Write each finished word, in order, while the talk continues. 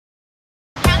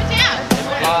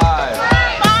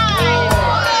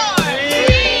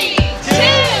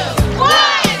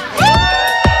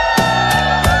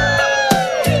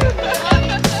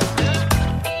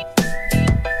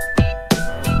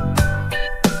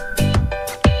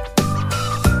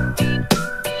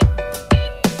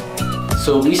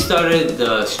So we started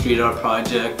the street art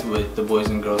project with the Boys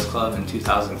and Girls Club in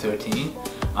 2013.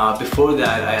 Before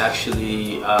that, I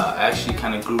actually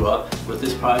kind of grew up with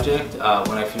this project.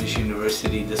 When I finished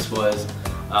university, this was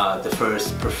the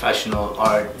first professional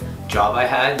art job I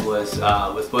had, was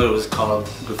with what it was called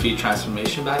graffiti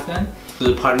transformation back then. So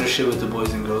the partnership with the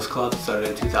Boys and Girls Club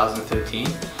started in 2013.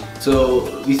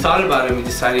 So we thought about it and we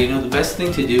decided, you know, the best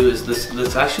thing to do is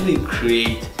let's actually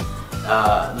create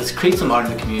some art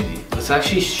in the community. Let's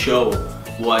actually show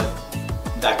what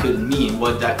that could mean,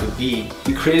 what that could be.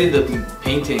 We created the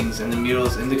paintings and the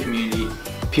murals in the community.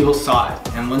 People saw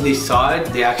it, and when they saw it,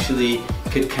 they actually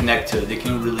could connect to it, they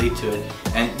can relate to it.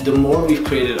 And the more we've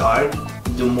created art,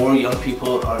 the more young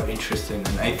people are interested in it.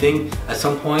 And I think at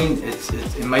some point,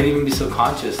 it might even be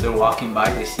subconscious. They're walking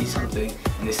by, they see something,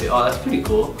 and they say, oh, that's pretty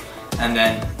cool. And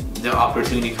then the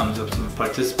opportunity comes up to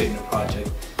participate in the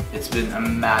project. It's been a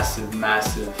massive,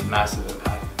 massive, massive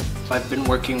impact. I've been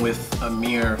working with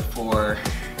Amir for,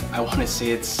 I want to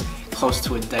say it's close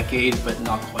to a decade, but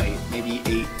not quite,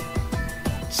 maybe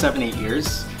 7, 8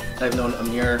 years. I've known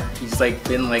Amir. He's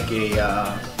been like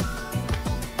a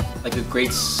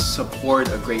great support,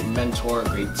 a great mentor, a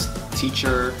great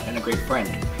teacher, and a great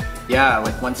friend. Yeah,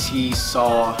 like once he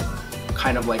saw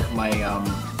kind of like my,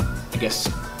 I guess,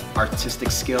 artistic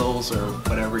skills or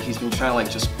whatever, he's been trying to like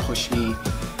just push me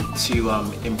to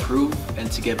improve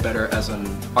and to get better as an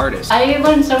artist. I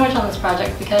learned so much on this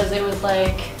project because it was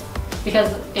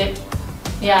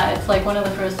it's like one of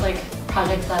the first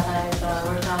projects that I've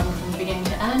worked on from beginning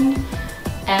to end.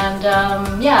 And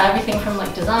yeah, everything from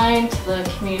like design to the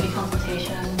community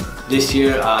consultation. This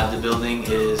year the building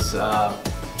is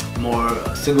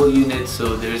more single units,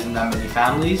 so there isn't that many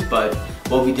families, but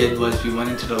what we did was we went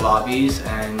into the lobbies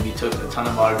and we took a ton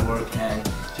of artwork, and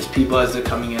just people as they're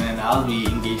coming in and out, we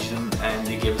engaged them and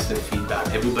they gave us their feedback.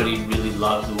 Everybody really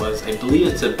loved was, I believe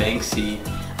it's a Banksy.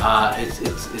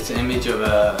 It's an image of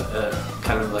a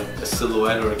kind of like a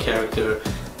silhouette or a character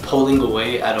pulling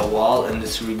away at a wall, and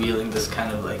it's revealing this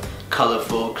kind of like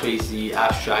colorful, crazy,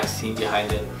 abstract scene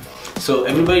behind it. So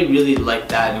everybody really liked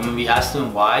that, and when we asked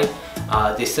them why,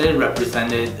 they said it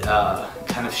represented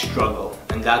kind of struggle,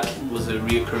 and that was a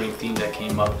reoccurring theme that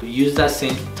came up. We used that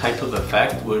same type of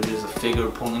effect where there's a figure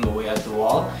pulling away at the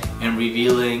wall and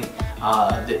revealing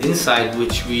the inside,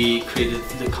 which we created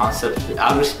the concept of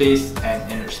outer space and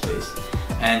inner space.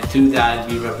 And through that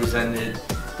we represented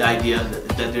the idea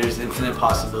that there's infinite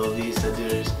possibilities, that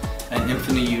there's an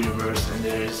infinite universe, and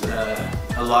there's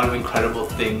a lot of incredible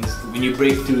things when you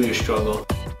break through your struggle.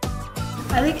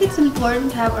 I think it's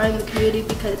important to have art in the community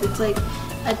because it's like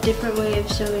a different way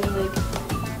of showing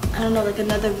I don't know,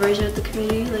 another version of the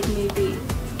community, maybe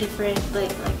different,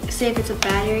 say if it's a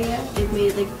bad area, it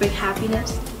may bring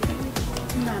happiness.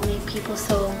 Not make people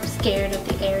so scared of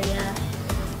the area,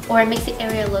 or it makes the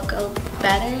area look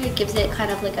better. It gives it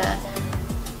kind of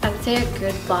I would say a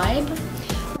good vibe.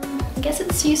 I guess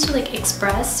it's used to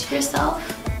express yourself.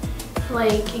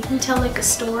 You can tell a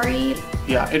story.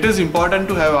 Yeah, it is important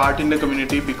to have art in the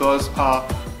community because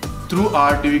through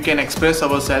art we can express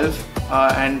ourselves,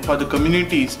 and for the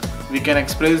communities we can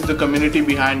express the community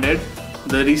behind it.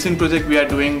 The recent project we are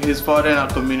doing is for our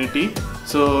community,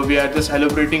 so we are just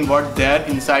celebrating what there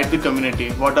inside the community,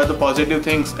 what are the positive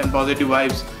things and positive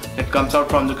vibes that comes out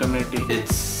from the community.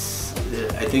 It's,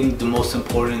 I think, the most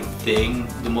important thing,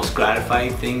 the most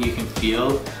gratifying thing you can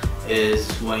feel is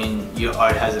when your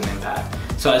art has an impact.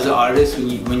 So as an artist, when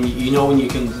you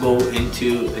can go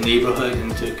into a neighborhood,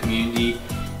 into a community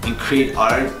and create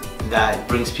art that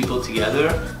brings people together,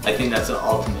 I think that's the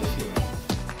ultimate feeling.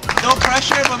 No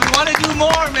pressure, but we want to do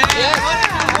more, man. Yeah,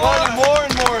 we want to do more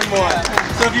and more and more.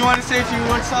 Yeah. So if you want to say a few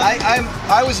words,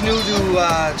 I was new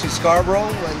to Scarborough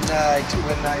when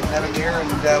I met Amir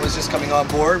and was just coming on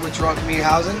board with Toronto Community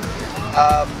Housing.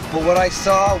 But what I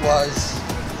saw was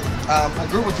a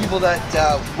group of people that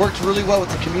worked really well with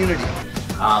the community.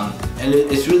 And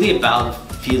it's really about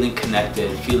feeling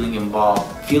connected, feeling involved,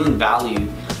 feeling valued.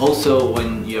 Also,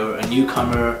 when you're a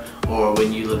newcomer or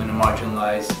when you live in a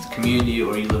marginalized community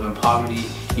or you live in poverty,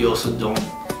 you also don't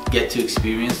get to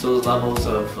experience those levels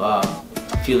of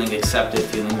feeling accepted,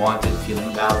 feeling wanted,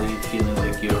 feeling valued, feeling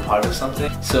like you're a part of something.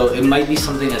 So it might be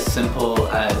something as simple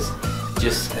as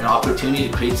just an opportunity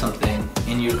to create something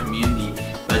in your community,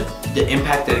 but the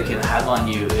impact that it can have on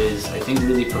you is, I think,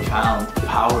 really profound. The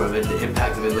power of it, the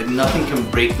impact of it, nothing can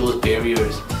break those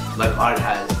barriers like art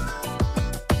has.